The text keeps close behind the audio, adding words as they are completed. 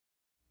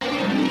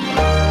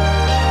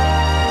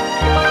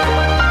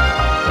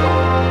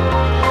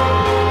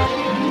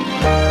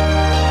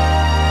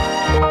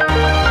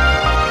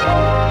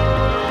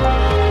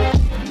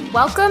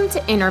Welcome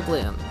to Inner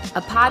Bloom,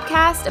 a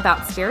podcast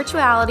about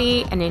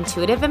spirituality and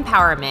intuitive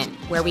empowerment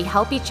where we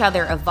help each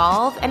other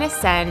evolve and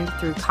ascend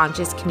through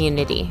conscious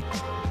community.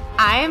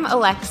 I'm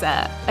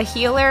Alexa, a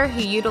healer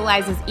who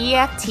utilizes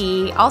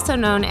EFT, also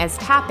known as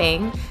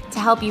tapping, to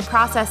help you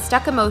process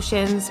stuck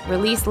emotions,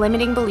 release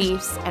limiting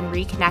beliefs, and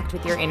reconnect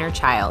with your inner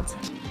child.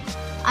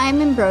 I'm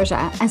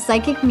Ambrosia, a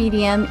psychic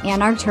medium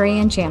and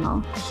Arcturian channel,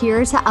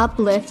 here to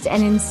uplift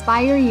and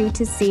inspire you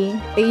to see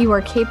that you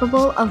are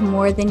capable of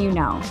more than you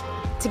know.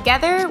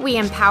 Together, we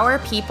empower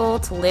people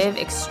to live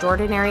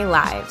extraordinary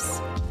lives.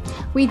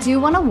 We do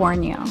want to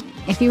warn you,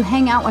 if you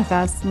hang out with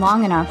us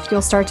long enough,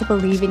 you'll start to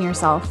believe in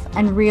yourself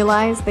and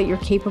realize that you're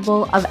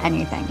capable of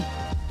anything.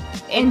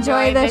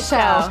 Enjoy the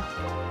show.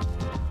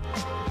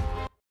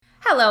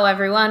 Hello,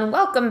 everyone.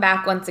 Welcome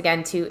back once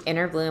again to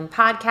Inner Bloom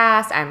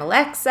Podcast. I'm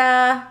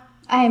Alexa.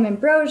 I am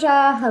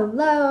Ambrosia.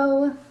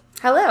 Hello.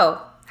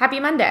 Hello.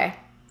 Happy Monday.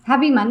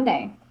 Happy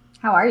Monday.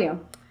 How are you?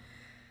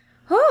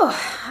 Oh,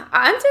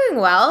 I'm doing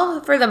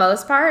well for the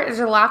most part. There's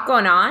a lot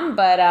going on,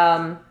 but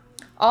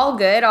all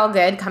good, all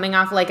good. Coming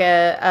off like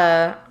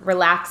a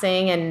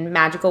relaxing and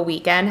magical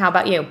weekend. How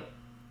about you?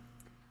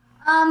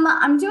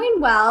 I'm doing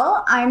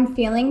well. I'm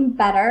feeling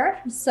better.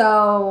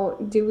 So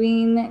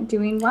doing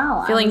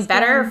well. Feeling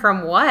better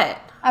from what?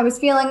 I was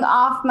feeling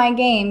off my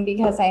game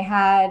because I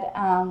had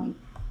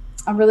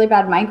a really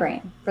bad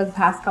migraine for the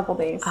past couple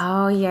days.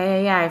 Oh,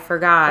 yeah. I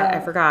forgot.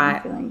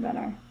 I'm feeling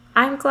better.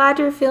 I'm glad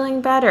you're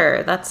feeling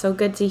better. That's so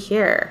good to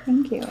hear.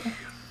 Thank you.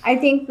 I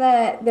think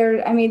that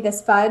I made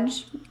this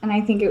fudge, and I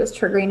think it was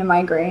triggering a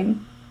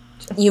migraine.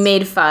 You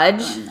made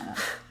fudge?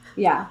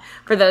 Yeah.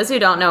 For those who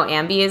don't know,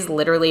 Ambi is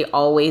literally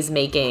always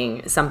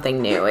making something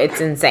new.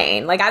 It's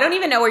insane. Like, I don't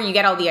even know where you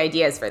get all the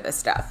ideas for this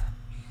stuff.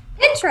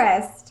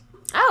 Pinterest.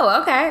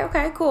 Oh,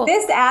 okay, cool.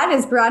 This ad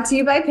is brought to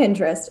you by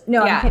Pinterest.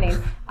 No, yeah. I'm kidding.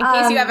 In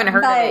case you haven't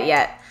heard of it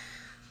yet.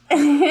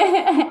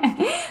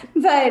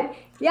 But,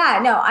 yeah,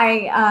 no,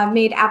 I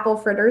made apple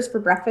fritters for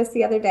breakfast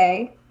the other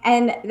day.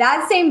 And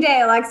that same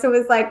day, Alexa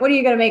was like, what are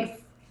you going to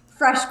make?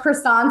 Fresh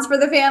croissants for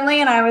the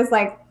family? And I was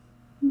like,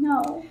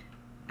 no.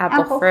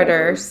 Apple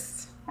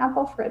fritters.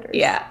 Apple fritters.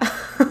 Yeah.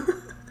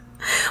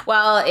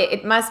 Well,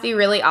 it must be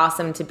really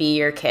awesome to be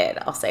your kid.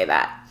 I'll say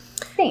that.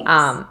 Thanks.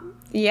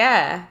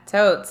 Yeah,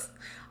 totes.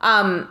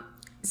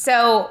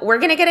 So we're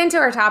going to get into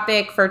our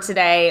topic for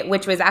today,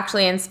 which was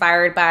actually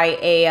inspired by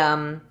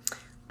a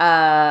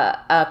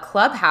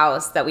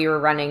clubhouse that we were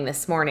running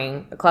this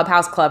morning. A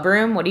clubhouse club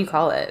room. What do you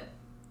call it?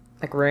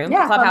 Like room?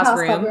 Yeah, clubhouse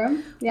room. Club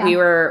room. Yeah. We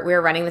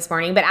were running this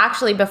morning. But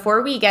actually,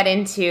 before we get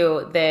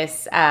into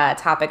this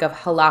topic of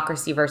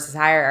holacracy versus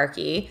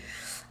hierarchy,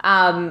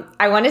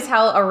 I want to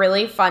tell a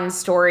really fun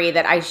story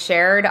that I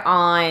shared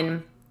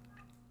on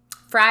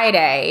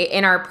Friday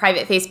in our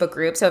private Facebook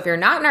group. So if you're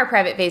not in our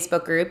private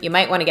Facebook group, you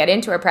might want to get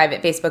into our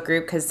private Facebook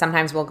group because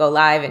sometimes we'll go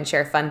live and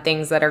share fun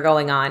things that are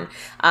going on.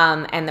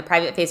 And the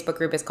private Facebook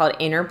group is called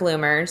Inner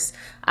Bloomers.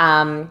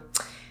 And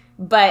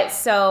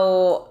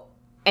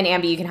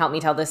Ambi, you can help me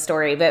tell this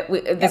story, but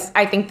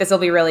I think this will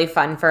be really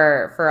fun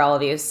for all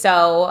of you.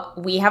 So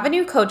we have a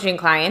new coaching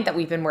client that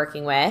we've been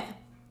working with,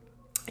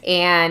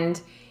 and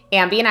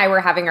Ambi and I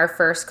were having our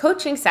first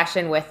coaching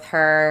session with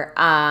her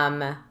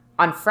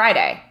on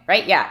Friday,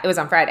 right? Yeah, it was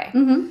on Friday.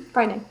 Mm-hmm.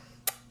 Friday.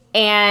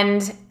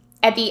 And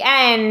at the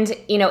end,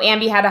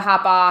 Ambi had to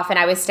hop off, and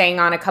I was staying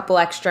on a couple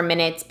extra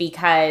minutes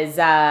because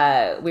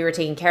we were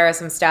taking care of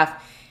some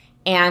stuff,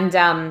 and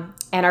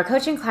our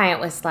coaching client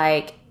was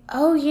like,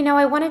 oh,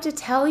 I wanted to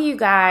tell you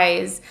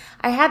guys,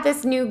 I had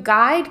this new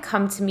guide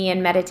come to me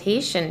in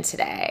meditation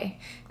today,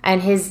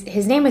 and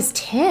his name is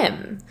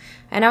Tim.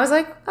 And I was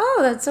like, oh,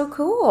 that's so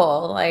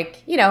cool.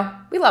 Like,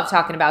 we love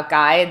talking about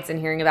guides and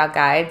hearing about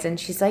guides. And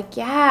she's like,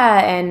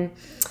 yeah. And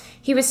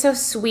he was so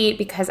sweet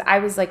because I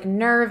was like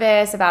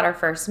nervous about our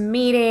first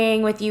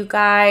meeting with you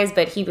guys,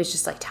 but he was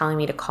just like telling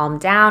me to calm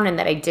down and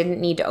that I didn't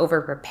need to over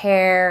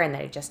prepare and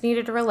that I just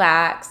needed to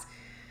relax.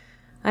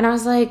 And I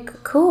was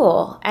like,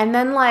 cool. And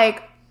then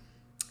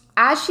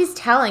as she's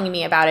telling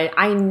me about it,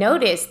 I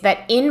noticed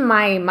that in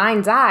my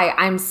mind's eye,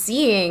 I'm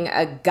seeing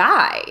a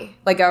guy,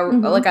 like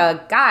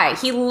a guy.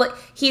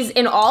 He's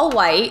in all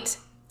white,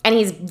 and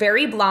he's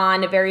very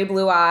blonde, very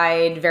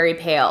blue-eyed, very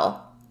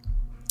pale.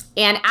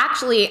 And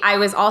actually, I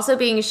was also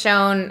being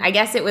shown, I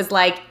guess it was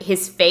like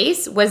his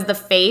face was the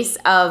face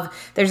of,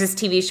 there's this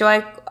TV show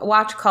I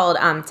watch called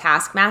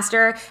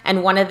Taskmaster,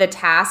 and one of the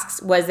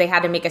tasks was they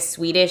had to make a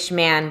Swedish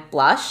man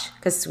blush,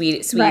 because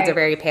Swedes are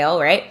very pale,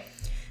 right?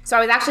 So I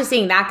was actually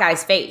seeing that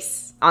guy's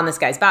face on this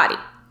guy's body.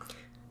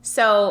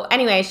 So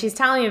anyway, she's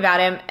telling me about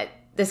him,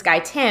 this guy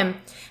Tim,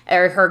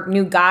 or her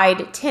new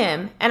guide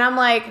Tim, and I'm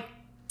like,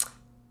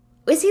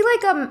 is he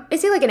like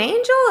an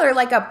angel or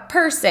like a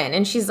person?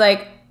 And she's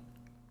like,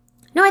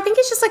 no, I think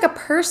it's just like a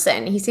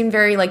person. He seemed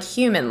very like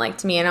human like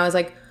to me, and I was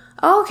like,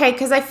 oh, okay,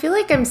 because I feel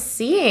like I'm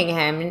seeing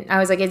him. And I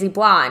was like, is he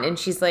blonde? And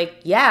she's like,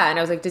 yeah. And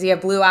I was like, does he have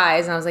blue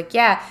eyes? And I was like,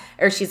 yeah.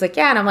 Or she's like,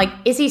 yeah. And I'm like,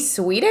 is he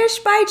Swedish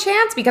by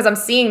chance? Because I'm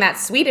seeing that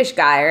Swedish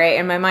guy, right,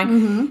 in my mind.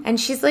 Mm-hmm. And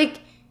she's like,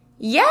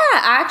 yeah,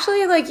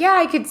 actually, like, yeah,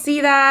 I could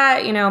see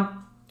that,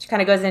 She kind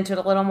of goes into it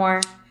a little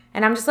more.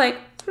 And I'm just like,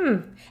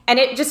 And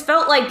it just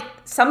felt like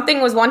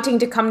something was wanting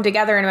to come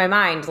together in my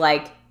mind.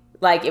 Like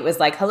it was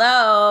like,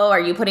 hello, are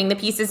you putting the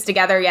pieces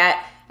together yet?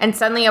 And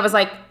suddenly I was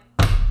like,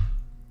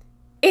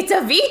 it's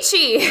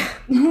Avicii,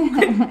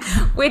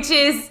 which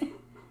is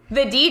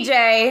the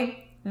DJ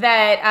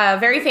that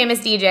very famous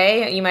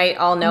DJ. You might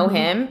all know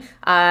him.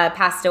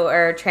 Passed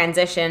or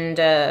transitioned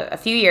a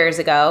few years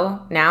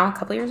ago now,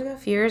 a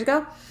few years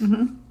ago.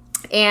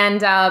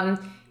 And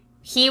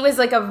he was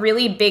like a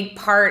really big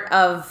part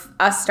of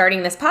us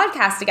starting this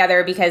podcast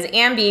together because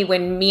Ambi,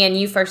 when me and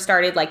you first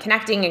started like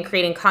connecting and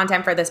creating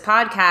content for this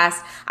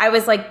podcast, I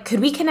was like,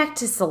 could we connect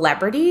to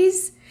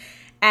celebrities?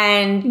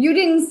 And you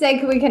didn't say,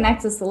 could we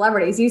connect to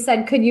celebrities? You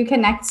said, could you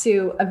connect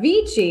to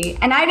Avicii?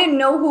 And I didn't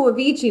know who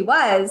Avicii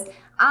was.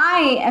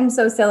 I am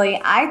so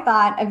silly. I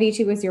thought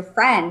Avicii was your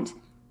friend.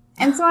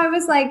 And so I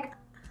was like,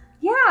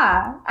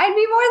 yeah, I'd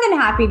be more than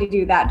happy to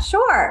do that.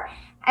 Sure.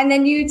 And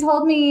then you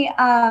told me,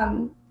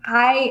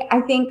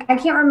 I think, I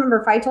can't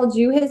remember if I told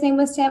you his name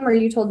was Tim or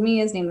you told me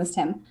his name was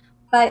Tim.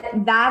 But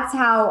that's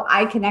how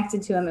I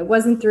connected to him. It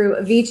wasn't through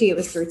Avicii, it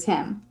was through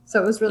Tim.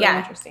 So it was really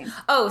interesting.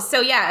 Oh,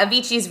 so yeah,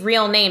 Avicii's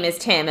real name is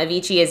Tim.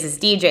 Avicii is his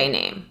DJ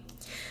name.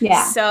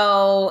 Yeah.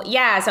 So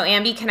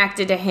Ambi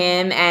connected to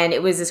him, and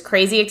it was this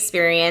crazy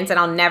experience, and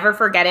I'll never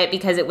forget it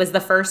because it was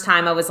the first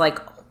time I was like,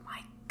 oh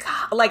my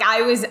God. Like I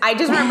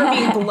just remember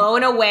being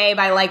blown away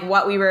by like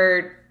what we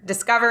were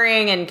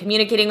discovering and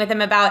communicating with him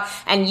about.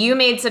 And you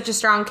made such a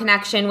strong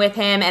connection with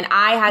him, and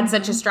I had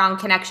such a strong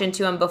connection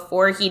to him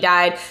before he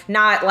died.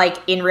 Not like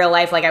in real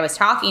life, like I was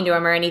talking to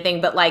him or anything,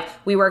 but like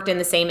we worked in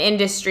the same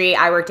industry.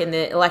 I worked in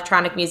the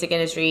electronic music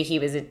industry. He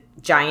was a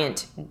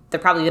giant,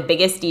 probably the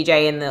biggest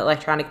DJ in the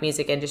electronic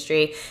music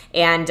industry,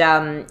 and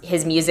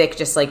his music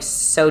just like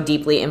so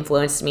deeply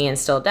influenced me and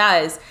still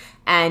does.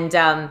 And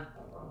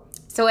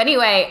so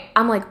anyway,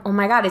 I'm like, oh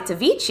my God, it's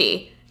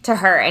Avicii. To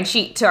her, and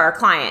to our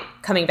client,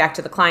 coming back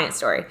to the client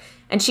story.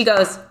 And she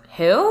goes,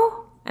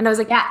 who? And I was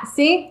like, yeah,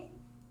 see?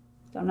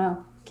 Don't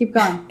know. Keep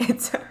going.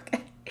 It's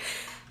okay.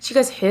 She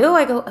goes, who?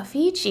 I go,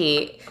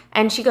 Avicii.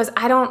 And she goes,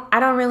 I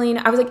don't really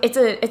know. I was like,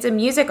 it's a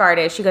music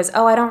artist. She goes,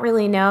 oh, I don't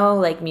really know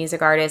like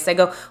music artists. I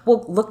go,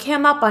 well, look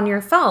him up on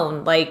your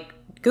phone. Like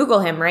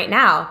Google him right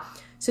now.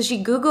 So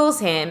she Googles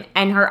him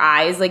and her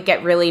eyes like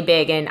get really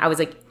big. And I was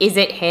like, is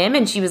it him?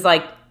 And she was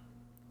like,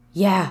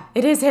 yeah,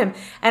 it is him.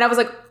 And I was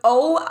like,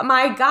 oh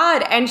my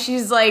God. And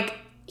she's like,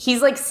 he's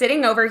like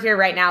sitting over here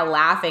right now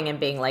laughing and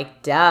being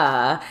like,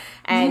 duh.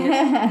 And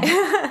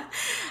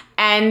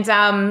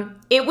and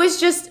it was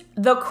just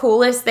the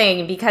coolest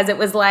thing because it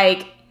was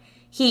like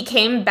he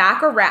came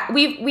back around.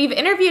 We've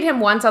interviewed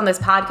him once on this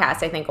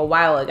podcast, I think a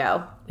while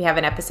ago. We have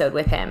an episode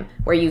with him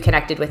where you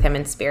connected with him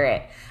in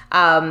spirit.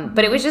 But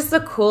it was just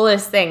the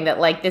coolest thing that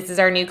like, this is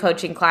our new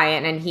coaching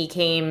client and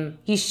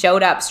he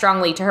showed up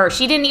strongly to her.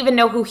 She didn't even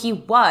know who he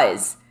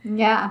was.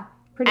 Yeah.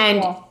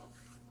 Pretty cool.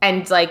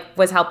 And like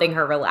was helping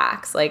her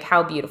relax. Like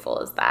how beautiful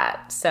is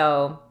that?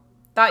 So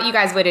thought you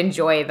guys would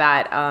enjoy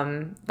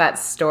that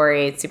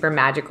story. It's super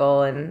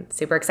magical and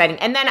super exciting.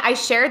 And then I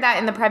shared that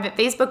in the private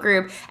Facebook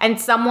group and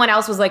someone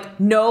else was like,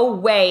 no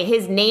way.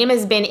 His name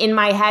has been in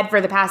my head for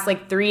the past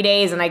like 3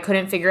 days and I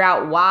couldn't figure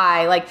out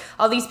why. Like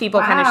all these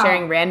people kind of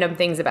sharing random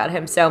things about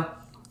him. So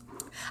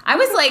I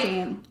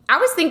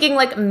was thinking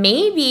like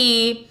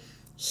maybe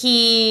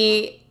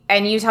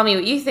and you tell me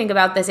what you think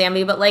about this,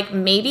 Ambi, but like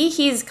maybe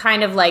he's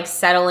kind of like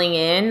settling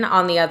in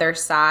on the other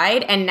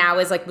side and now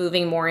is like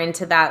moving more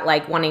into that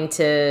like wanting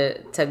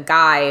to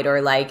guide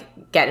or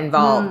like get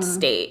involved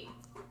state.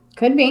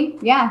 Could be.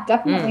 Yeah,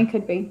 definitely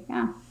could be.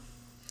 Yeah.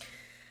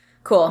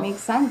 Cool. Makes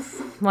sense.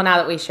 Well, now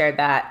that we shared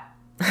that.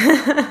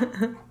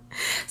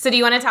 So do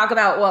you want to talk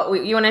about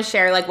you want to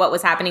share like what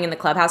was happening in the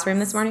clubhouse room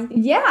this morning?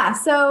 Yeah.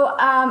 So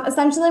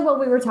essentially what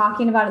we were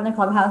talking about in the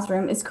clubhouse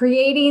room is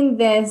creating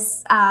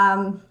this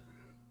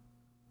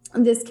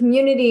this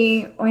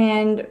community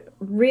and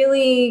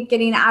really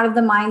getting out of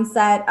the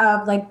mindset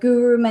of like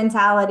guru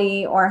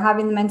mentality or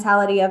having the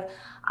mentality of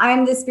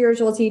I'm the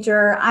spiritual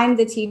teacher, I'm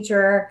the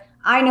teacher,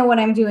 I know what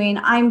I'm doing,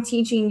 I'm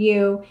teaching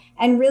you,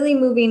 and really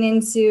moving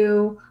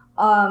into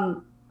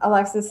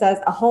Alexis says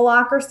a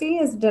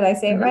holacracy. Did I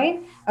say it right?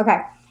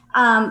 Okay.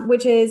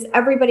 Which is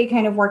everybody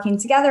kind of working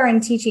together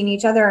and teaching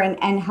each other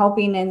and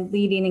helping and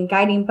leading and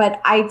guiding.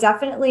 But I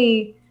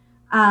definitely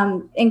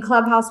in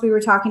Clubhouse, we were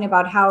talking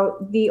about how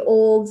the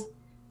old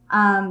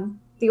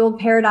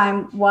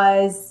paradigm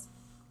was,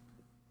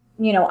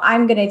 you know,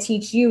 I'm going to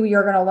teach you,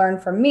 you're going to learn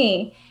from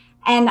me.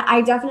 And I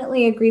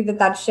definitely agree that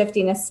that's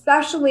shifting,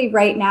 especially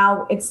right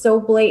now. It's so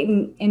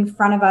blatant in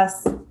front of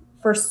us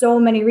for so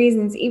many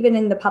reasons, even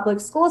in the public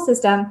school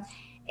system.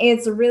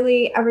 It's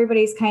really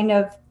everybody's kind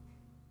of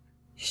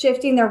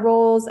shifting their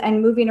roles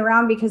and moving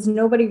around because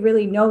nobody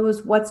really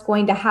knows what's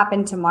going to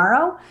happen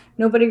tomorrow.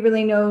 Nobody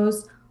really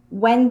knows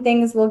when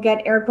things will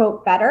get air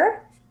quote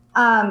better.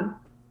 And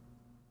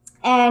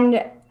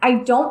I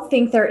don't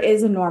think there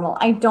is a normal.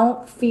 I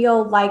don't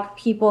feel like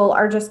people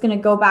are just going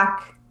to go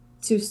back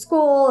to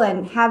school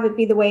and have it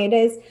be the way it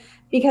is.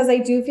 because I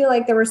do feel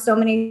like there were so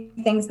many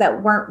things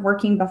that weren't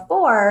working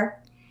before.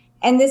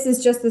 And this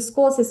is just the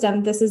school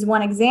system. This is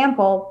one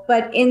example.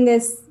 But in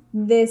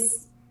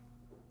this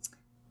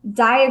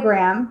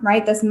diagram,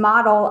 right, this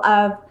model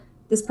of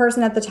this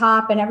person at the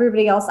top and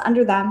everybody else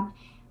under them,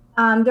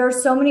 there are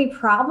so many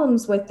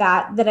problems with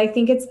that I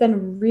think it's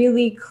been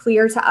really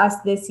clear to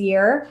us this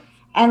year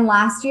and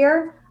last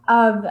year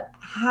of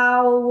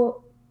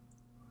how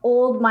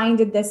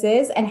old-minded this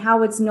is and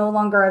how it's no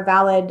longer a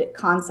valid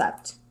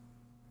concept.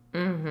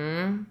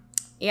 Mm-hmm.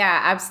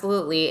 Yeah,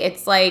 absolutely.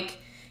 It's like,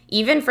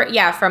 even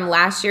from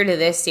last year to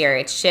this year,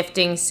 it's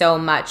shifting so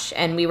much.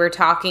 And we were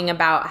talking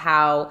about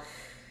how,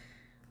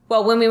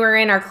 well, when we were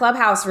in our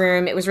clubhouse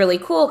room, it was really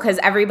cool because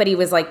everybody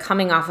was like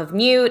coming off of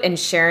mute and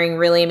sharing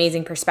really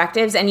amazing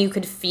perspectives. And you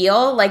could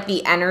feel like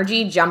the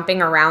energy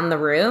jumping around the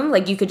room.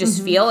 Like you could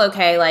just feel,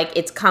 okay, like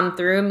it's come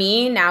through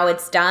me. Now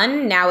it's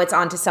done. Now it's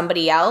on to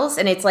somebody else.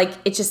 And it's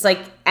just like,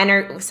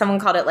 someone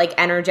called it like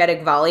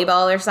energetic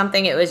volleyball or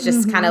something. It was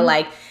just kind of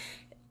like,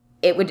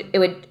 it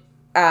would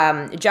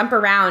jump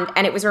around.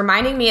 And it was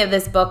reminding me of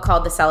this book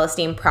called The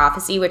Celestine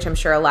Prophecy, which I'm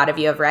sure a lot of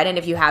you have read. And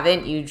if you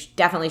haven't, you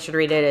definitely should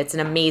read it. It's an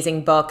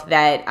amazing book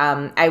that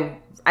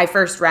I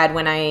first read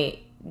when I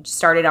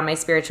started on my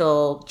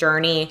spiritual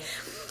journey.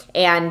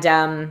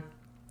 And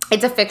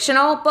it's a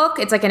fictional book.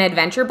 It's like an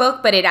adventure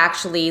book, but it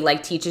actually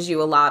like teaches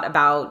you a lot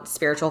about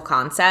spiritual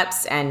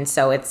concepts. And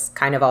so it's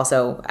kind of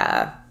also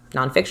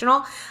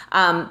non-fictional.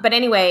 But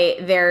anyway,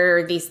 there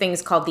are these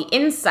things called the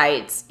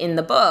insights in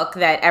the book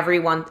that every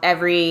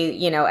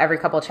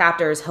couple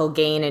chapters he'll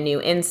gain a new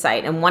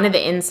insight. And one of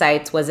the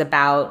insights was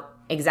about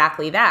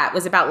exactly that,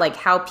 was about like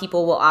how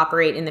people will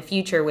operate in the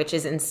future, which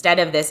is instead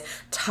of this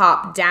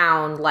top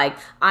down, like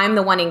I'm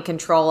the one in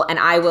control and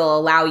I will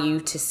allow you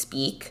to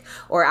speak,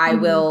 or I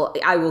will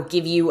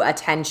give you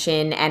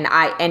attention.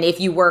 And if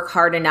you work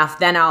hard enough,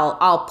 then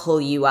I'll pull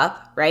you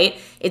up. Right.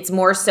 It's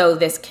more so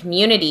this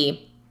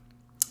community,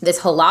 this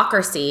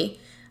holacracy,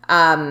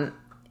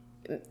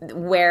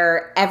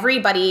 where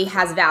everybody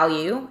has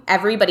value,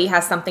 everybody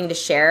has something to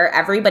share,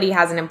 everybody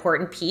has an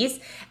important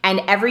piece,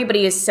 and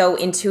everybody is so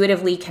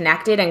intuitively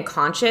connected and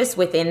conscious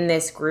within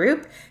this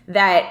group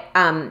that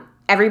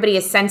everybody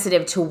is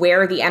sensitive to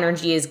where the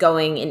energy is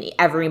going in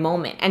every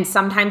moment. And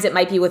sometimes it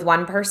might be with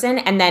one person,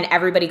 and then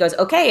everybody goes,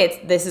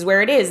 okay, this is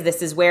where it is.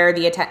 This is where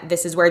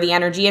the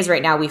energy is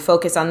right now. We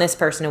focus on this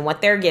person and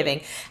what they're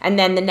giving. And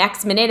then the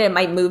next minute it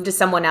might move to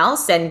someone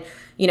else, and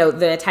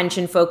the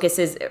attention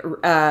focuses,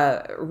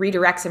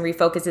 redirects and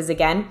refocuses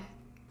again.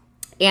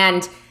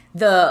 And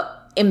the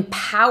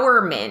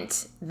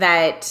empowerment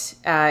that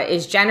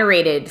is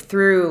generated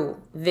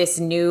through this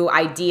new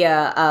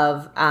idea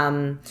of,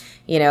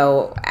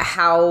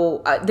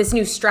 how this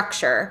new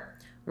structure,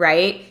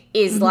 right,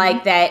 is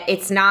like that.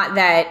 It's not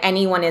that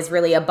anyone is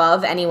really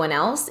above anyone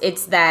else.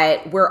 It's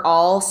that we're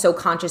all so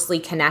consciously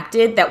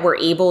connected that we're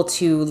able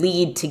to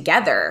lead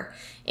together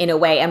in a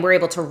way, and we're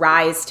able to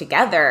rise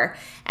together.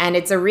 And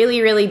it's a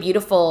really, really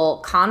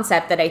beautiful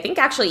concept that I think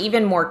actually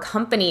even more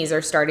companies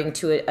are starting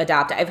to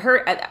adopt.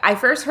 I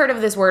first heard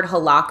of this word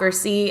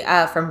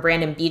holacracy from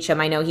Brandon Beecham.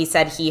 I know he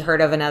said he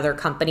heard of another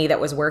company that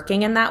was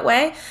working in that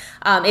way.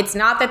 It's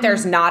not that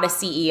there's not a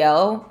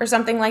CEO or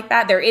something like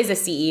that. There is a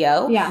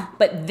CEO,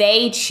 but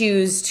they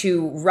choose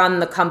to run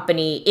the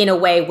company in a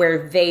way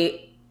where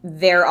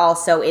they're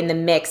also in the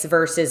mix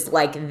versus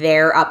like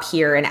they're up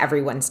here and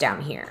everyone's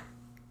down here.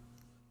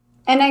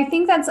 And I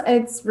think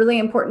it's really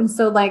important.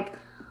 So like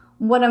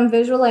what I'm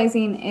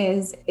visualizing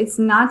is, it's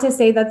not to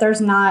say that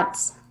there's not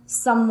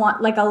someone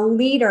like a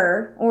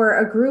leader or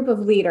a group of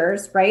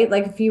leaders, right?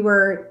 Like if you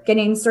were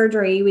getting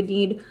surgery, you would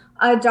need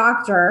a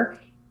doctor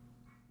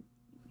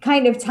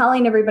kind of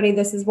telling everybody,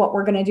 this is what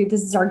we're going to do.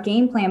 This is our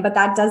game plan. But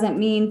that doesn't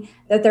mean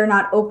that they're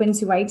not open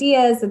to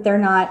ideas, that they're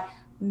not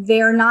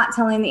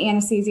telling the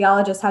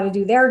anesthesiologist how to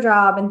do their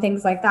job and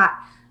things like that.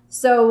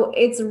 So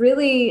it's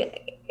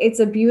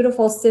a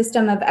beautiful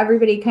system of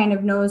everybody kind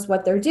of knows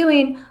what they're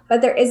doing,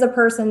 but there is a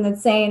person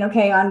that's saying,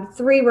 okay, on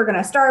 3, we're going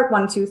to start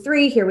 1, 2,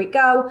 3, here we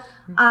go.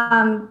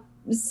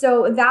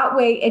 So that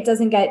way it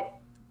doesn't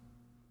get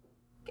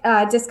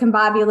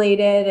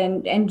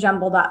discombobulated and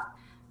jumbled up.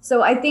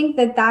 So I think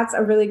that that's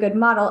a really good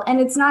model. And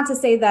it's not to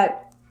say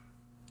that,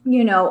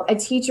 a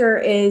teacher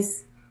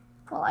is,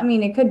 well, I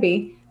mean, it could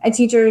be a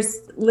teacher's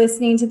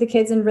listening to the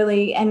kids and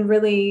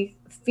really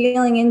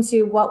feeling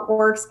into what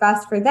works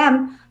best for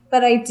them.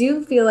 But I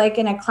do feel like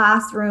in a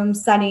classroom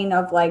setting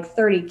of like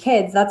 30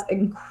 kids, that's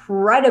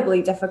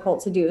incredibly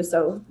difficult to do.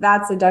 So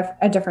that's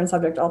a different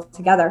subject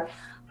altogether.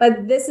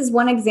 But this is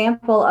one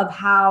example of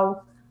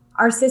how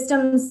our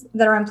systems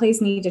that are in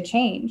place need to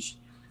change,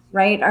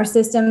 right? Our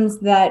systems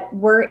that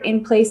were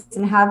in place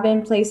and have been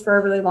in place for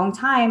a really long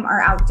time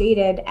are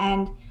outdated.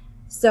 And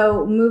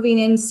so moving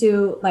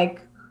into like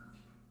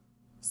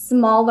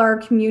smaller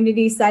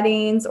community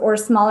settings or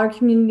smaller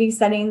community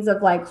settings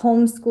of like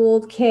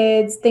homeschooled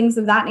kids, things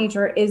of that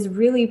nature is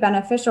really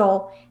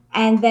beneficial.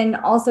 And then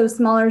also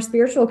smaller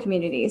spiritual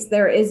communities.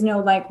 There is no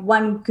like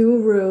one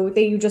guru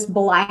that you just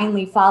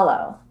blindly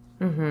follow.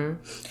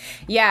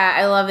 Yeah,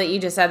 I love that you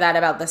just said that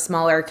about the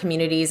smaller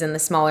communities and the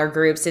smaller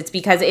groups. It's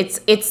because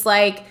it's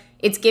like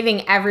it's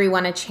giving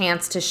everyone a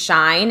chance to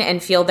shine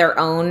and feel their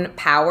own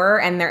power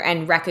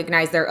and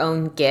recognize their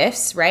own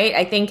gifts, right?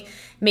 I think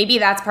maybe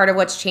that's part of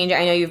what's changing.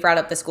 I know you've brought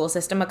up the school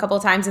system a couple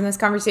of times in this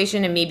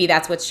conversation, and maybe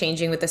that's what's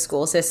changing with the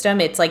school system.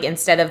 It's like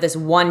instead of this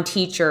one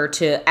teacher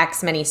to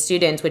X many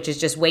students, which is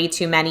just way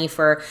too many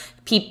for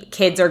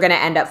kids are going to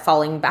end up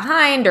falling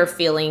behind or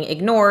feeling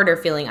ignored or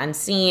feeling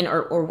unseen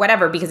or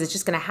whatever, because it's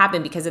just going to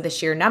happen because of the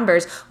sheer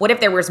numbers. What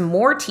if there was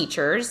more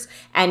teachers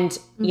and,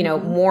 you know,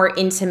 more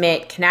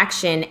intimate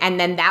connection, and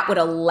then that would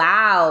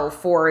allow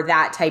for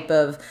that type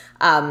of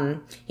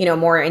you know,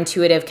 more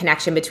intuitive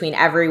connection between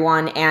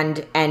everyone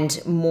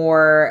and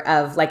more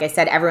of, like I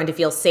said, everyone to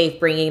feel safe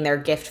bringing their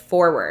gift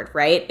forward,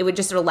 right? It would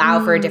just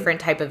allow for a different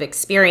type of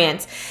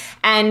experience.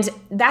 And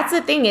that's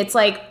the thing. It's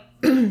like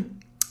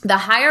the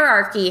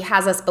hierarchy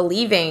has us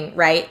believing,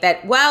 right,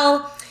 that,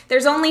 well,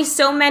 there's only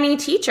so many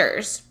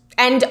teachers.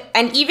 And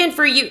even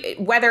for you,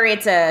 whether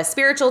it's a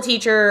spiritual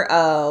teacher,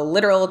 a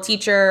literal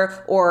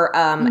teacher, or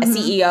a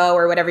CEO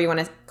or whatever you want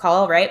to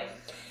call, right?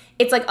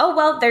 It's like, oh,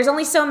 well, there's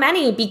only so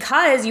many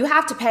because you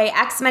have to pay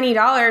X many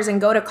dollars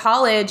and go to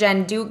college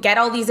and get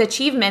all these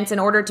achievements in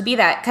order to be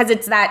that. Because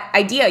it's that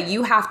idea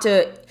you have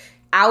to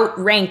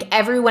outrank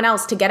everyone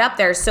else to get up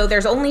there. So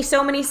there's only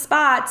so many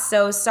spots.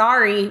 So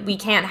sorry, we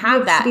can't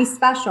have that. To be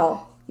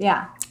special.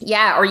 Yeah.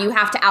 Yeah, or you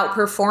have to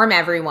outperform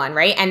everyone,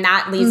 right? And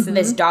that leads to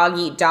this dog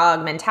eat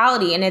dog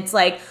mentality. And it's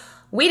like,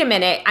 wait a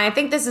minute. I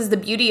think this is the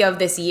beauty of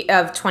this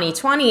of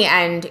 2020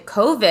 and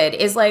COVID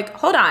is like,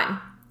 hold on.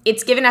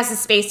 It's given us a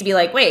space to be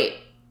like, wait,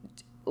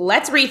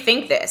 let's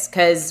rethink this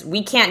because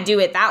we can't do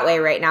it that way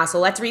right now. So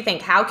let's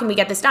rethink, how can we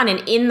get this done? And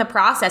in the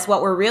process,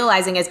 what we're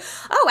realizing is,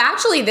 oh,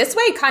 actually, this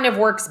way kind of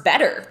works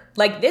better.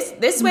 Like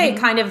this way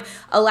kind of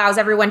allows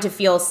everyone to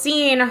feel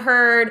seen,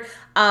 heard.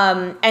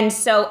 And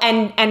so,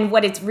 and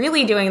what it's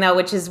really doing though,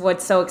 which is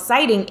what's so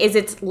exciting, is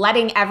it's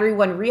letting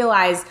everyone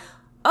realize,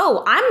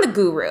 oh, I'm the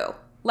guru.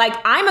 Like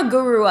I'm a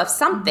guru of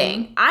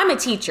something. I'm a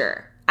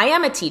teacher. I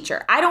am a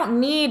teacher. I don't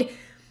need,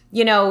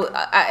 you know,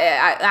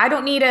 I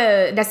don't need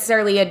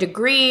necessarily a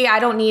degree. I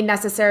don't need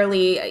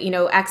necessarily, you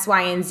know, X,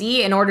 Y, and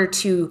Z in order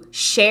to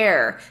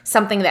share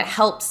something that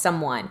helps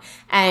someone.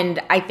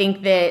 And I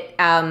think that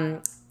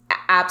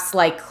apps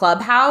like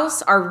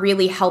Clubhouse are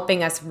really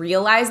helping us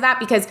realize that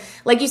because,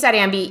 like you said,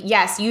 Ambi,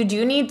 yes, you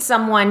do need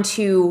someone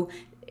to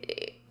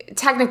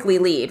technically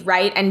lead,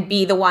 right? And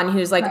be the one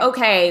who's like,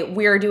 okay,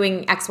 we're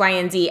doing X, Y,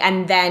 and Z,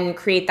 and then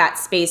create that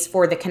space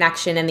for the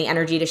connection and the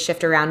energy to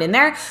shift around in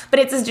there. But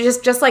it's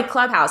just like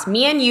Clubhouse.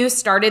 Me and you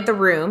started the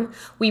room.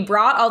 We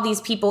brought all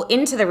these people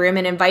into the room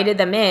and invited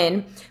them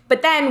in,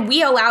 but then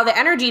we allow the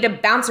energy to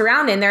bounce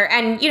around in there.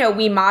 And, you know,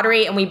 we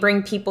moderate and we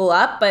bring people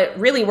up, but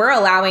really we're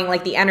allowing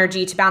like the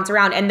energy to bounce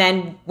around. And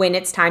then when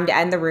it's time to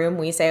end the room,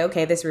 we say,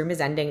 okay, this room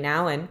is ending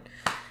now. And,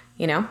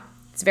 you know,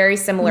 it's very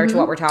similar to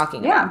what we're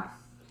talking about.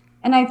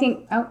 And I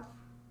think, oh,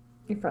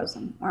 you're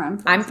frozen. Or I'm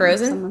frozen. I'm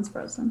frozen? Someone's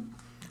frozen.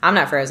 I'm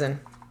not frozen.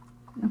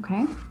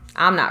 Okay.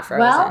 I'm not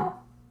frozen.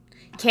 Well,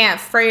 can't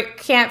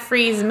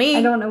freeze me.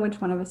 I don't know which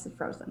one of us is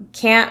frozen.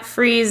 Can't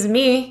freeze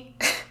me.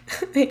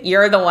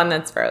 You're the one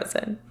that's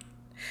frozen.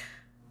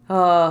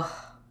 Oh.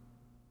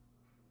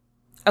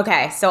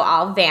 Okay, so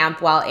I'll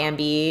vamp while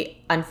Ambi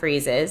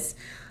unfreezes.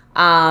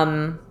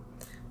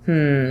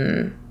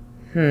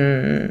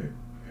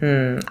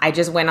 I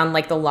just went on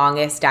like the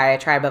longest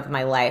diatribe of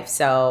my life,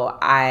 so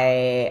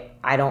I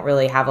don't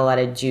really have a lot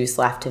of juice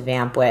left to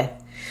vamp with.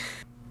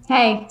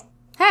 Hey.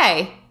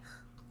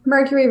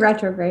 Mercury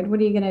retrograde. What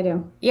are you gonna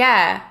do?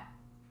 Yeah.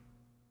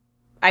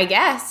 I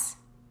guess.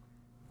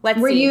 Let's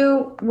see. Were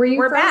you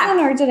frozen back.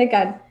 Or did it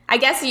good? I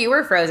guess you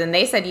were frozen.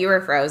 They said you were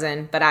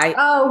frozen, but I...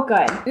 Oh,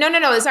 good.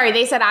 No. Sorry,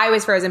 they said I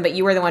was frozen, but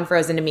you were the one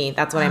frozen to me.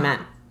 That's what I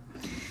meant.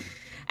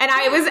 And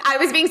I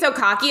was being so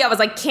cocky. I was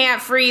like, can't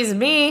freeze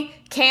me.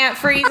 Can't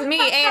freeze me.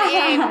 It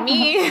ain't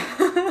me.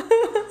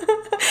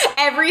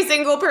 Every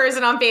single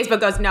person on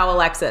Facebook goes, no,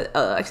 Alexa,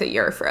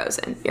 you're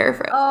frozen. You're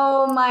frozen.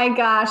 Oh my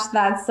gosh,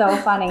 that's so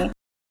funny.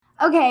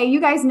 Okay, you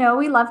guys know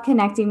we love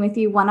connecting with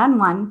you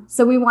one-on-one,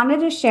 so we wanted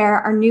to share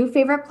our new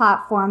favorite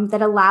platform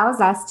that allows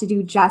us to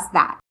do just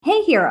that.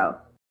 Hey Hero.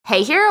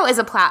 Hey Hero is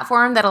a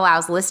platform that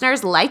allows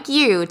listeners like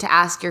you to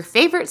ask your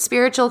favorite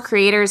spiritual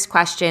creators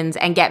questions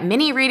and get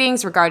mini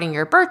readings regarding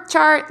your birth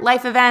chart,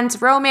 life events,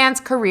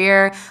 romance,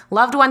 career,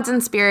 loved ones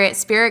in spirit,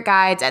 spirit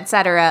guides,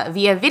 etc.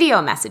 via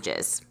video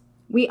messages.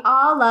 We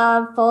all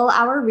love full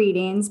hour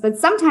readings, but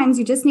sometimes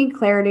you just need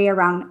clarity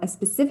around a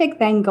specific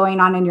thing going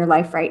on in your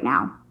life right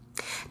now.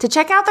 To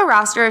check out the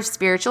roster of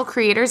spiritual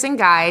creators and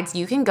guides,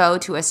 you can go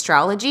to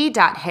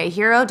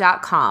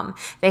astrology.heyhero.com.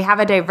 They have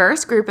a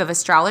diverse group of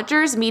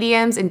astrologers,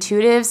 mediums,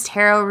 intuitives,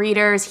 tarot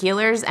readers,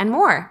 healers, and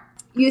more.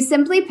 You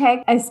simply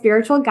pick a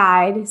spiritual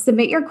guide,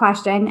 submit your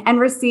question, and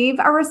receive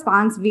a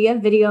response via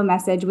video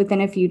message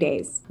within a few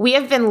days. We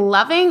have been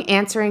loving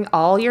answering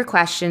all your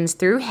questions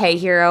through Hey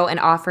Hero and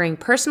offering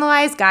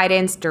personalized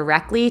guidance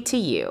directly to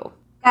you.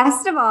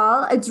 Best of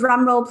all, a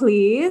drum roll,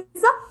 please.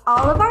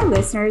 All of our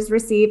listeners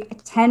receive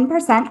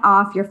 10%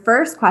 off your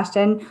first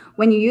question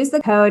when you use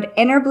the code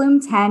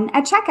InnerBloom10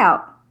 at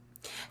checkout.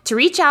 To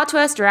reach out to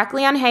us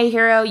directly on Hey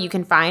Hero, you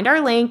can find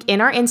our link in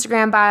our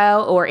Instagram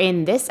bio or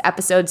in this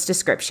episode's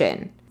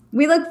description.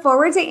 We look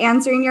forward to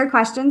answering your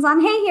questions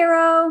on Hey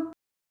Hero.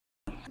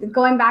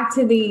 Going back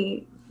to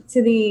the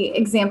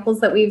examples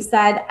that we've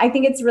said, I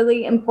think it's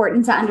really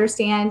important to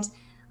understand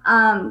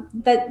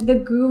that the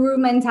guru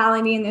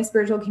mentality in the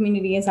spiritual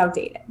community is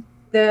outdated.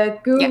 The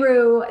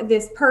guru,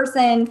 this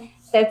person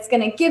that's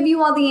going to give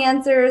you all the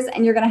answers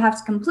and you're going to have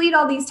to complete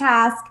all these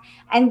tasks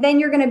and then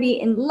you're going to be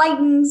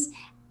enlightened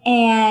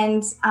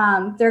and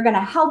they're going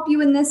to help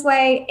you in this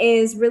way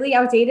is really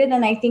outdated.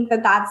 And I think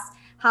that that's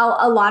how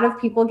a lot of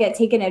people get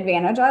taken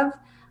advantage of.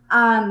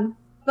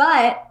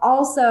 But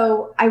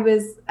also I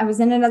was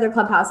in another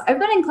Clubhouse. I've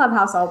been in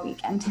Clubhouse all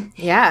weekend.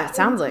 Yeah, it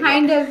sounds like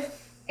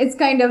it's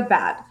kind of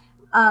bad.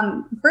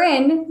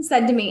 Bryn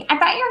said to me, I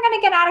thought you were going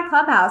to get out of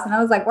Clubhouse. And I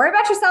was like, worry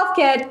about yourself,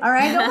 kid. All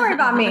right. Don't worry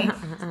about me.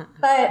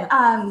 But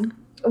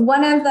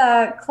one of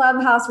the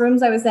Clubhouse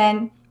rooms I was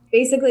in,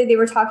 basically they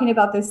were talking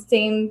about this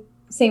same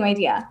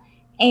idea.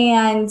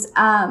 And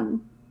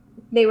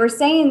they were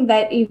saying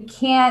that you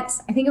can't,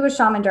 I think it was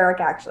Shaman Durek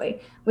actually,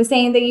 was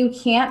saying that you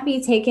can't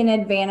be taken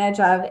advantage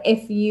of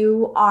if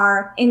you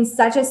are in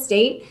such a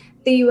state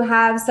that you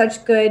have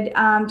such good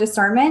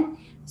discernment.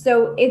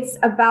 So it's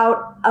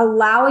about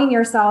allowing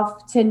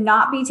yourself to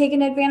not be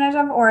taken advantage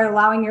of or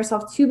allowing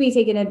yourself to be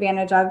taken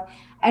advantage of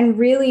and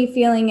really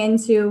feeling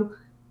into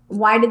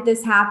why did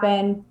this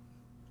happen?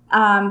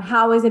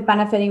 How is it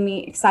benefiting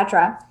me,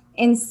 etc.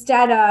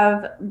 instead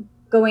of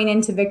going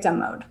into victim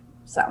mode.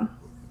 So.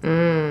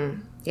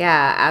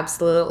 Yeah,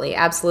 absolutely.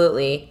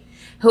 Absolutely.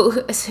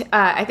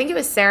 I think it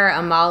was Sarah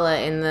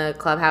Amala in the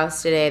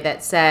Clubhouse today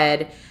that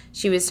said,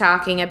 she was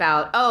talking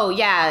about,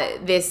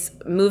 this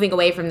moving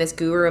away from this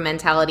guru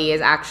mentality is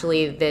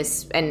actually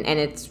this, and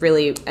it's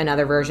really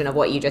another version of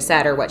what you just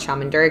said or what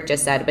Shaman Durek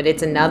just said, but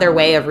it's another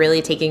way of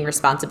really taking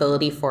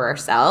responsibility for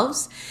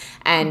ourselves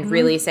and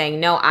really saying,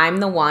 no, I'm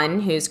the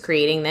one who's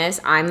creating this.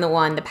 I'm the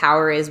one, the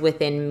power is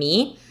within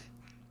me.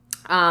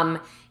 And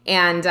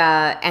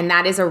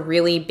that is a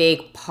really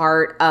big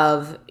part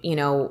of,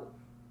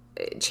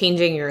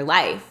 changing your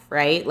life,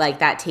 right? Like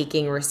that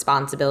taking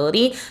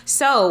responsibility.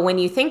 So when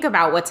you think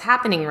about what's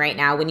happening right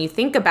now, when you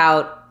think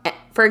about,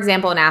 for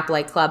example, an app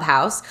like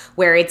Clubhouse,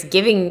 where it's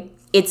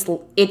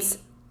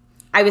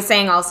I was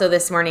saying also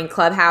this morning,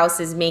 Clubhouse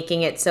is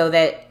making it so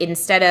that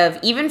instead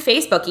of even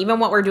Facebook, even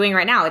what we're doing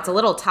right now, it's a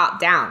little top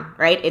down,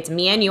 right? It's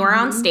me and you are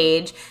on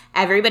stage.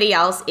 Everybody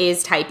else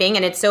is typing,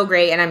 and it's so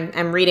great. And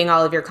I'm reading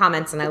all of your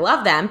comments, and I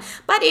love them.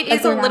 But it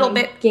is a little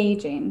bit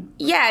engaging.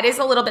 Yeah, it is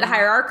a little bit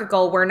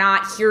hierarchical. We're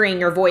not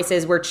hearing your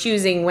voices. We're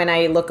choosing when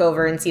I look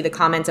over and see the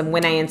comments and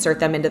when I insert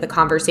them into the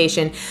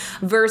conversation,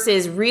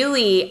 versus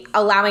really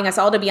allowing us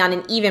all to be on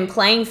an even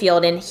playing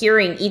field and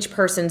hearing each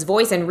person's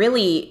voice and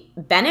really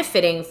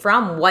benefiting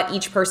from what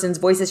each person's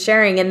voice is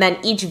sharing, and then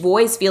each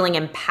voice feeling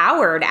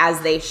empowered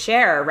as they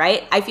share,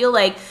 right? I feel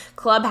like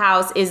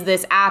Clubhouse is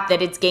this app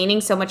that it's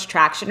gaining so much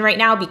traction right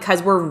now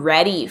because we're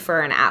ready for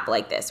an app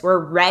like this. We're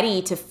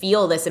ready to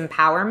feel this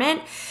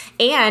empowerment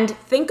and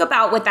think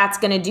about what that's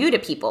going to do to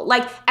people.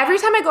 Like every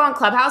time I go on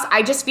Clubhouse,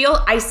 I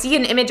see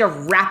an image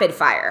of rapid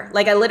fire.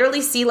 Like I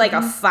literally see like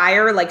a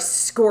fire, like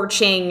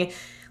scorching,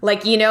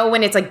 like,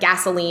 when it's like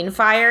gasoline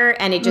fire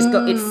and it just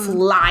it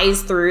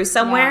flies through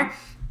somewhere. Yeah.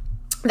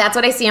 That's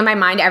what I see in my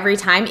mind every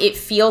time. It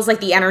feels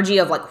like the energy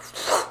of like,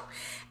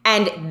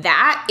 and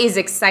that is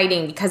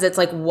exciting because it's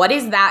like, what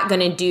is that going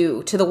to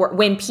do to the world?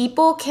 When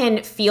people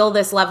can feel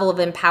this level of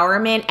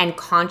empowerment and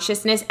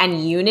consciousness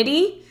and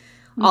unity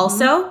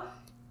also,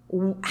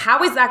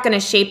 how is that going to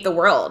shape the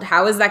world?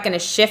 How is that going to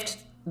shift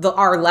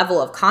our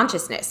level of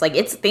consciousness? Like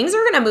things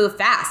are going to move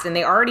fast, and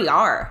they already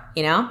are,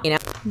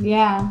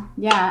 Yeah.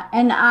 Yeah.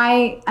 And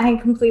I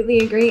completely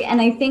agree.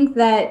 And I think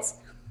that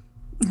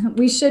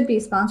we should be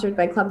sponsored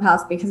by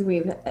Clubhouse because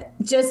we've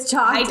just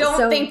talked. I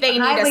don't think they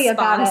need a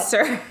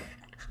sponsor.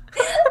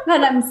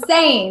 But I'm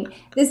saying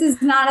this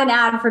is not an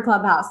ad for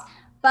Clubhouse.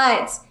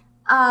 But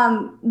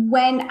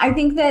when I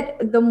think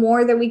that the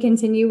more that we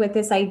continue with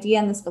this idea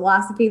and this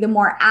philosophy, the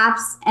more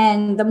apps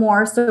and the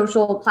more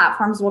social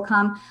platforms will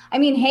come. I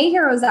mean, Hey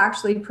Hero is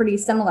actually pretty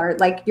similar.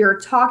 Like you're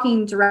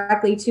talking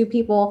directly to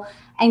people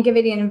and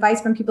giving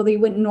advice from people that you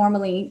wouldn't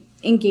normally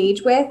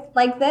engage with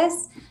like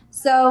this.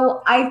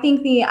 So I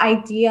think the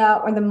idea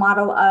or the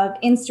model of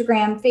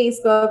Instagram,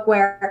 Facebook,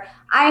 where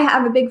I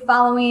have a big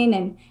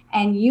following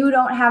and you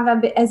don't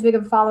have as big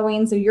of a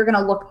following, so you're going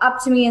to look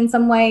up to me in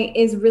some way,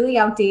 is really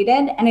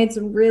outdated, and it's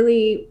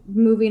really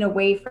moving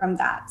away from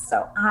that.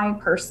 So I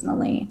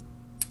personally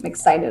am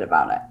excited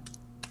about it.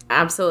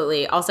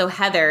 Absolutely. Also,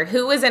 Heather,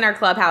 who was in our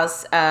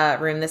Clubhouse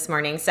room this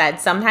morning, said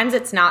sometimes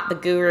it's not the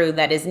guru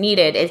that is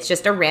needed. It's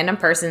just a random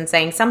person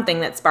saying something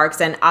that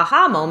sparks an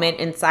aha moment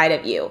inside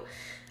of you.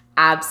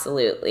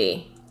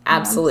 Absolutely.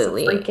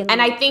 Absolutely.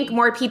 And I think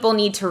more people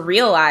need to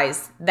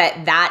realize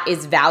that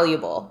is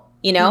valuable.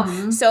 You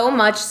know, so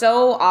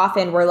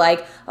often we're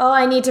like, oh,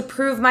 I need to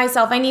prove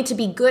myself. I need to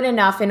be good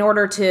enough in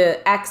order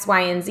to X, Y,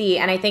 and Z.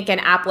 And I think an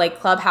app like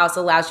Clubhouse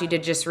allows you to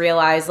just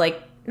realize,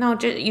 like, no,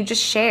 you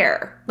just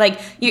share. Like,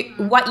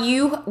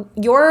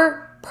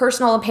 your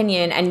personal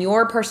opinion and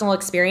your personal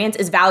experience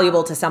is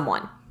valuable to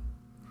someone,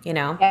 you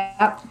know?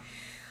 Yep.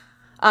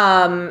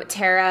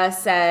 Tara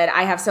said,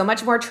 I have so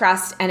much more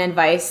trust and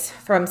advice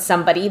from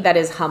somebody that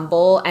is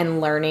humble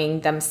and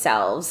learning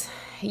themselves.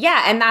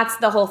 Yeah, and that's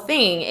the whole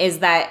thing is,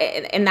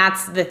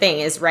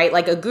 right?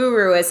 Like a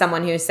guru is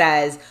someone who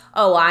says,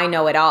 oh, I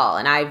know it all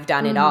and I've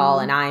done it all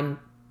and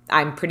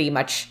I'm pretty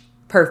much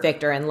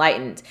perfect or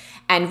enlightened.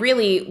 And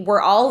really,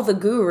 we're all the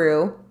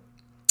guru,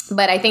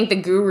 but I think the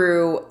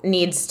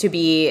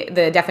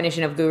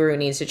definition of guru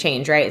needs to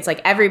change, right? It's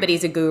like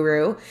everybody's a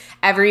guru.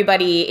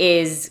 Everybody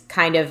is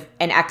kind of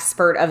an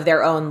expert of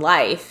their own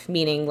life,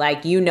 meaning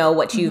like you know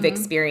what you've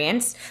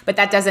experienced, but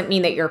that doesn't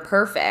mean that you're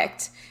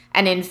perfect.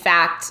 And in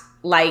fact,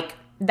 like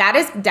that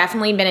has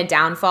definitely been a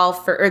downfall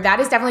that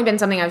has definitely been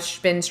something I've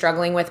been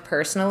struggling with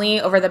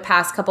personally over the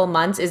past couple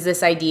months, is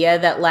this idea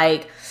that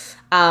like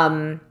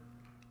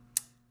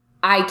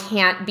I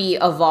can't be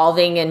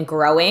evolving and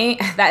growing.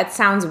 That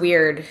sounds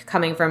weird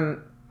coming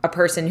from a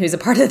person who's a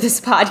part of this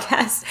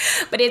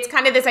podcast, but it's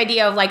kind of this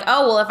idea of like,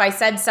 oh, well, if I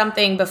said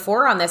something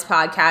before on this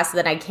podcast,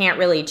 then I can't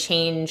really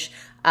change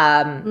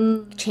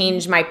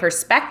my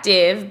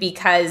perspective,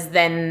 because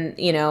then,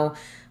 you know,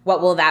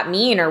 what will that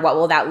mean, or what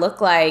will that look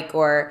like,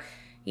 or,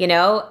 you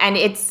know, and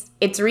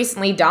it's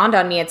recently dawned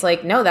on me. It's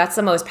like, no, that's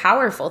the most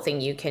powerful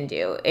thing you can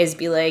do, is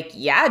be like,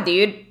 yeah,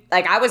 dude,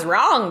 like I was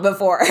wrong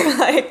before.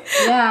 Like,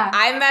 yeah,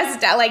 I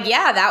messed up. Like,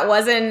 yeah,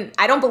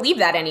 I don't believe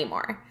that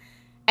anymore.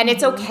 And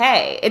it's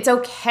okay. It's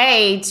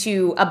okay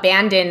to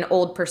abandon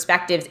old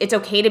perspectives. It's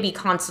okay to be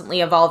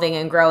constantly evolving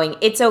and growing.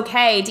 It's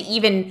okay to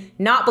even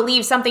not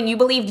believe something you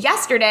believed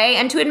yesterday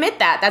and to admit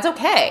that. That's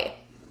okay.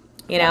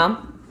 You know?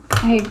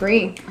 I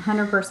agree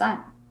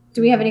 100%.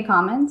 Do we have any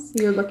comments?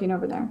 You're looking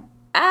over there.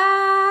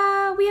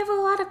 We have a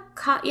lot of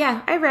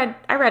I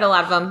read a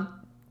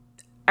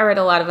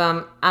lot of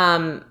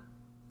them.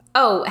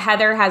 Oh,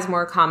 Heather has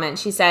more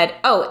comments. She said,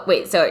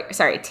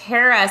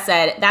 Tara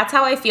said, that's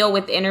how I feel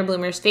with the Inner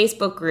Bloomers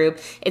Facebook group.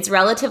 It's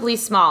relatively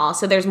small,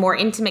 so there's more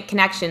intimate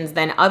connections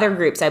than other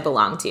groups I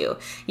belong to.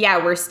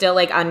 Yeah, we're still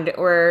like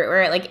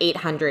we're at like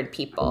 800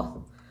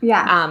 people.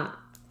 Yeah.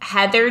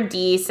 Heather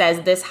D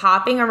says, this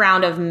hopping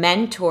around of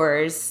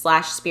mentors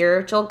 /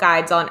 spiritual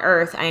guides on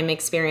earth I am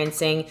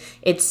experiencing,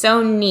 it's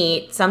so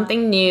neat.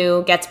 Something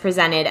new gets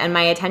presented and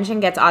my attention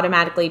gets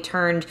automatically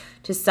turned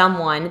to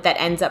someone that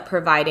ends up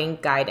providing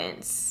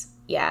guidance.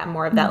 Yeah,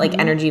 more of that like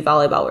energy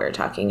volleyball we were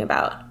talking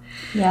about.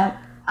 Yeah.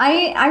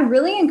 I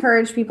really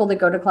encourage people to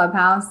go to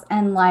Clubhouse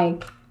and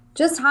like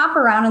just hop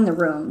around in the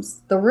rooms.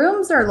 The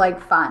rooms are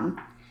like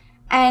fun.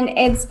 And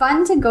it's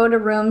fun to go to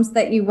rooms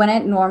that you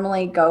wouldn't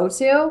normally go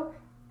to.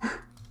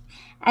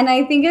 And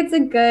I think it's a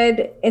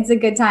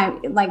good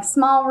time, like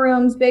small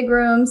rooms, big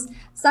rooms.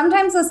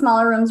 Sometimes the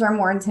smaller rooms are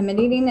more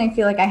intimidating. I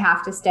feel like I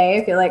have to stay.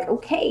 I feel like,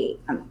 okay,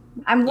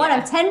 I'm one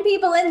of 10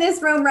 people in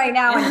this room right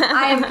now and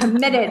I am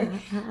committed.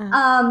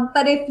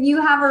 But if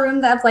you have a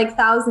room that's like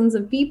thousands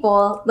of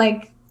people,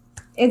 like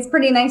it's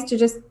pretty nice to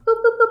just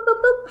boop, boop, boop,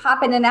 boop, boop,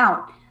 hop in and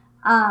out.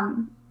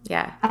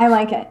 Yeah. I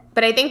like it.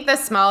 But I think the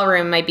small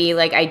room might be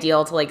like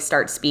ideal to like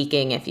start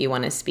speaking if you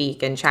want to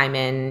speak and chime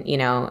in, you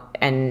know,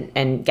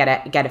 and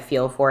get a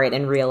feel for it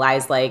and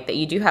realize like that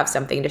you do have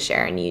something to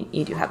share and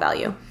you do have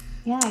value.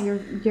 Yeah,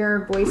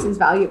 your voice is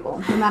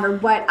valuable no matter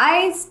what.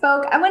 I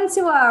went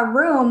to a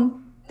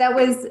room that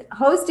was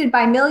hosted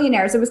by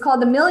millionaires. It was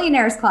called the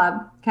Millionaires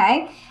Club,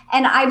 okay?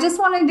 And I just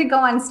wanted to go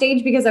on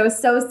stage because I was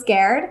so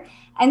scared.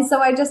 And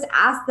so I just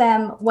asked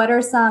them what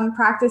are some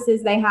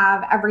practices they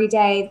have every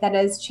day that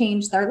has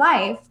changed their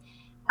life.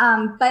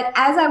 But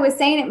as I was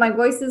saying it, my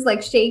voice is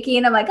like shaky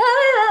and I'm like,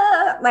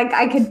 like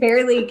I could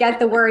barely get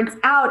the words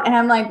out. And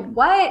I'm like,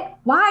 what?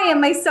 Why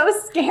am I so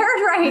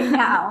scared right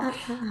now?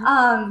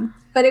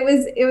 But it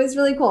was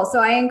really cool. So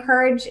I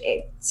encourage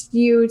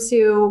you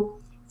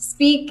to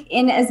speak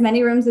in as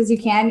many rooms as you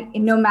can,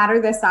 no matter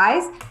the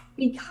size,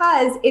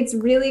 because it's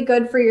really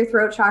good for your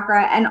throat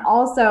chakra. And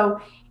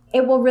also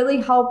it will really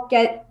help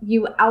get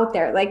you out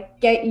there, like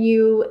get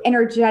you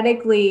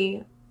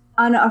energetically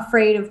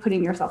unafraid of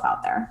putting yourself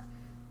out there.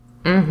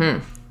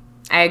 I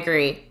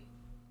agree.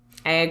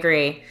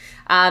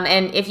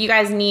 And if you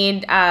guys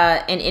need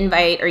an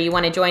invite or you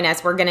want to join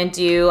us, we're going to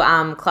do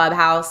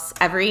Clubhouse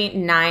every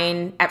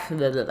Monday.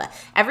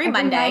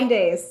 9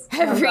 days.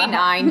 Every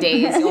 9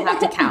 days. You'll have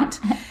to count.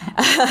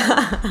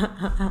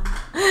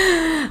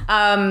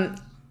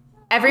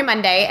 Every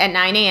Monday at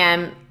 9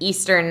 a.m.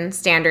 Eastern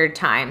Standard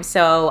Time.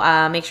 So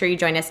make sure you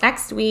join us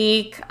next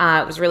week.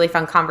 It was a really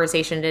fun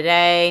conversation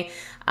today.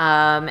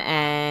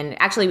 And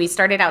actually, we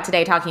started out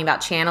today talking about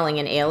channeling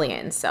and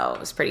aliens. So it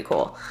was pretty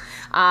cool.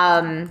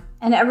 And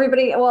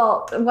everybody,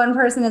 one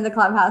person in the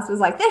Clubhouse was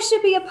like, this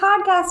should be a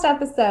podcast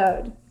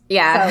episode.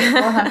 Yeah. So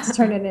we'll have to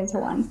turn it into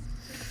one.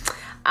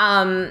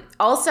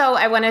 Also,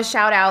 I want to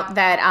shout out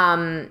that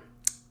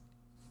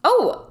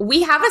Oh,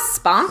 we have a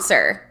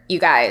sponsor, you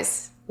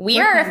guys. We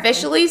are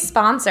officially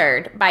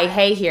sponsored by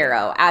Hey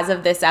Hero as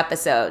of this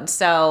episode.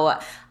 So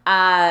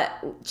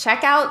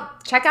check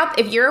out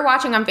if you're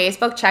watching on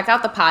Facebook, check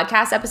out the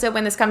podcast episode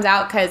when this comes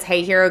out, because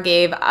Hey Hero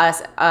gave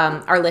us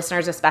our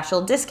listeners a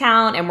special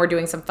discount, and we're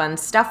doing some fun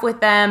stuff with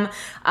them.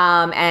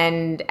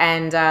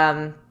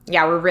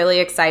 Yeah, we're really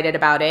excited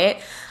about it.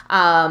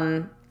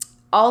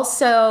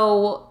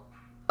 Also,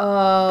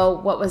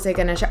 what was I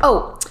going to show?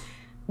 Oh,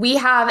 we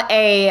have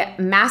a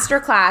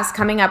masterclass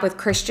coming up with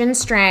Christian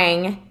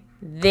Strang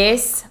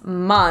this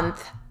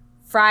month,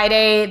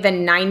 Friday the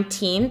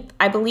 19th,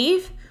 I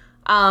believe.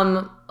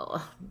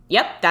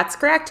 Yep, that's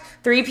correct.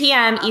 3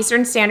 p.m.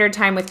 Eastern Standard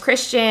Time with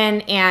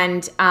Christian,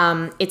 and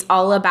it's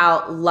all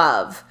about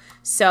love.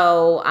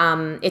 So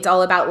it's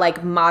all about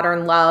like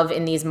modern love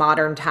in these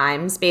modern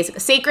times, basically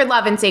sacred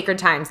love in sacred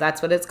times.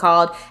 That's what it's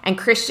called. And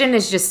Christian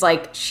is just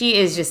like, she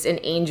is just an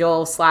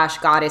angel /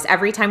 goddess.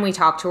 Every time we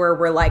talk to her,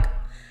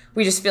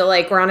 we just feel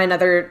like we're on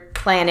another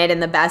planet in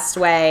the best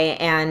way.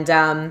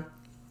 And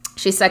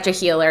she's such a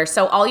healer.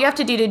 So all you have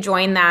to do to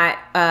join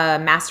that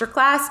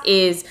masterclass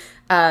is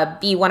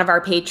be one of our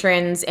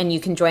patrons, and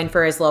you can join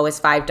for as low as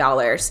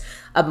 $5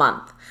 a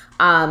month.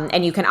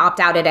 And you can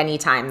opt out at any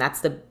time. That's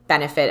the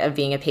benefit of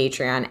being a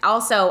Patreon.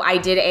 Also, I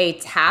did a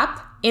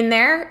tap in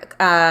there.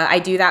 I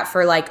do that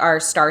for like our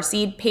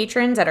Starseed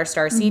patrons at our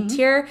Starseed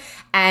tier.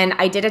 And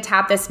I did a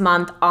tap this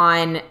month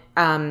on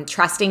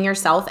trusting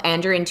yourself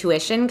and your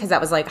intuition, because that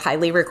was like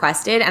highly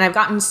requested. And I've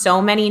gotten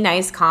so many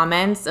nice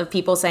comments of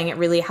people saying it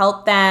really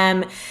helped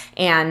them.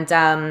 And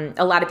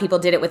a lot of people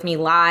did it with me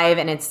live,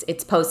 and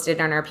it's posted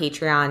on our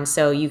Patreon.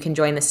 So you can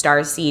join the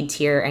Starseed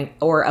tier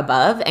or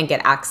above and get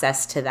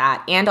access to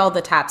that and all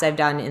the taps I've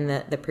done in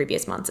the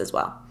previous months as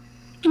well.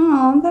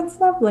 Oh, that's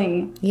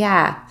lovely.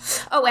 Yeah.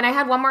 Oh, and I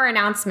had one more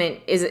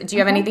announcement. Do you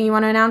have anything you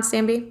want to announce,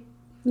 Sambi?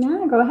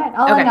 No, go ahead.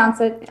 I'll announce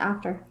it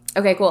after.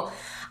 Okay, cool.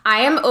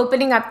 I am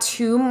opening up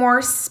 2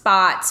 more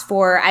spots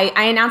for,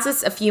 I announced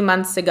this a few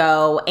months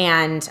ago,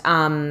 and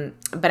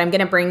but I'm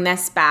going to bring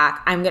this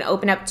back. I'm going to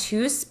open up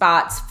 2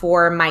 spots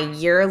for my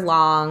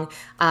year-long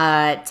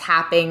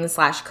tapping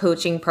 /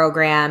 coaching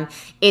program.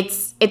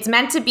 It's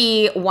meant to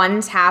be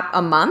 1 tap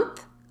a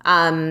month.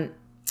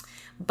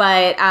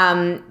 But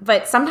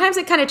sometimes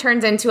it kind of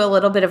turns into a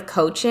little bit of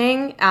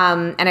coaching.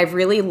 And I've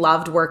really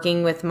loved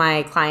working with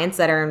my clients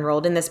that are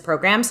enrolled in this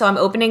program. So I'm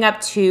opening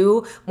up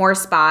 2 more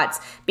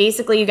spots.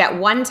 Basically, you get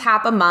 1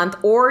 tap a month,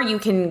 or you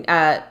can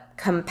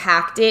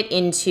compact it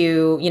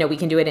into, we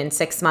can do it in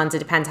 6 months. It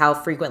depends how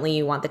frequently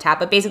you want the tap.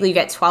 But basically, you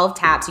get 12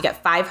 taps. You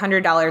get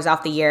 $500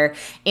 off the year.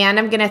 And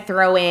I'm going to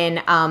throw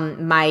in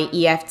my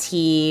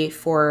EFT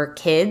for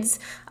kids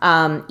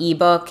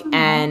ebook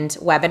and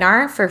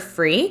webinar for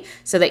free,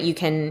 so that you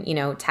can,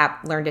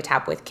 learn to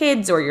tap with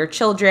kids or your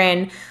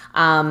children,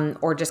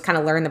 or just kind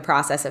of learn the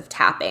process of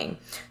tapping.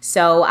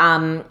 So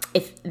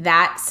if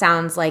that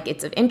sounds like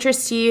it's of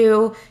interest to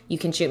you, you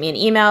can shoot me an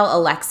email,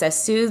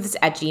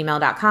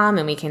 alexasoothes@gmail.com,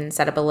 and we can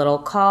set up a little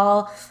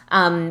call.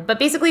 But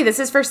basically, this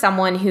is for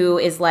someone who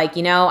is like,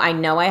 I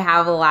know I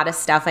have a lot of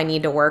stuff I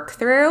need to work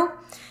through.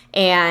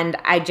 And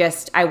I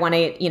want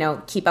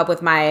to, keep up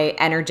with my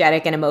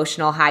energetic and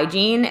emotional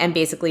hygiene, and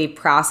basically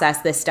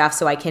process this stuff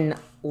so I can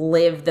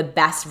live the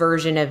best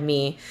version of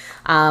me.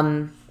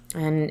 And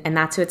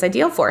that's who it's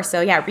ideal for. So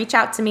yeah, reach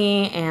out to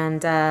me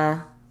and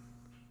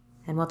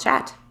we'll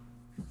chat.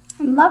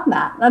 I love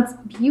that. That's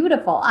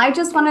beautiful. I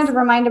just wanted to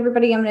remind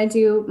everybody I'm going to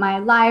do my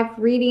live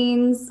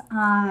readings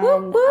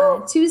on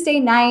Tuesday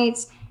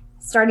night,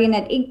 starting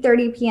at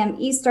 8:30 p.m.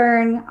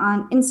 Eastern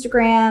on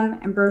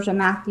Instagram, Ambrosia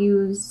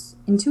Matthews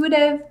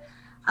Intuitive,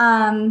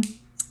 and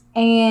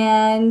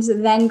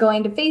then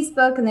going to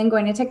Facebook, and then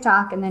going to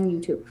TikTok, and then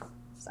YouTube.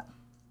 So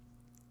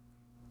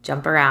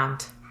jump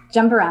around.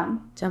 Jump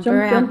around.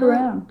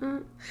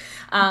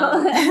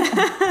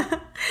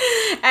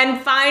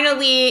 And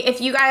finally, if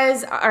you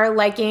guys are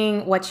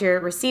liking what you're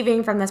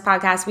receiving from this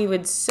podcast, we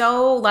would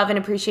so love and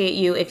appreciate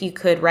you if you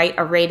could write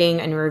a rating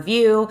and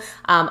review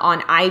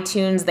on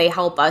iTunes. They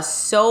help us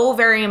so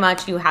very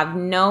much. You have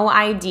no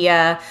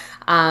idea.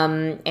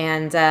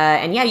 And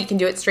yeah, you can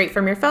do it straight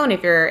from your phone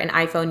if you're an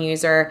iPhone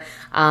user.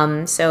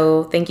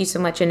 So thank you so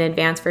much in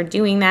advance for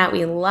doing that.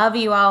 We love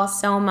you all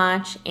so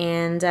much.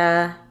 And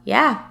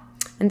yeah,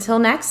 until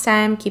next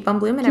time, keep on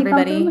blooming,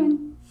 everybody.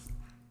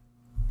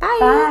 Bye.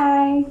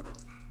 Bye.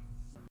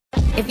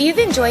 If you've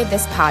enjoyed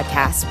this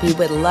podcast, we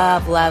would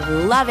love, love,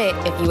 love it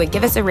if you would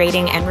give us a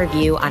rating and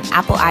review on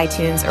Apple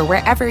iTunes or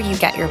wherever you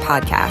get your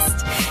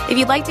podcasts. If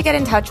you'd like to get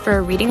in touch for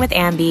a reading with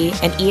Ambi,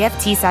 an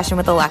EFT session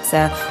with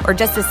Alexa, or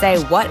just to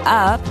say what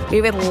up,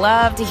 we would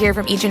love to hear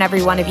from each and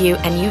every one of you,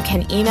 and you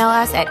can email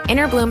us at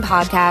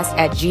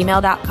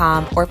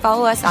innerbloom.podcast@gmail.com or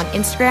follow us on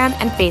Instagram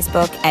and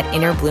Facebook at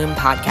Innerbloom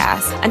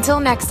Podcast. Until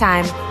next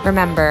time,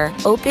 remember,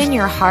 open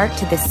your heart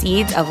to the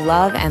seeds of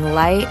love and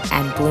light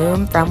and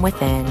bloom from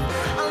within.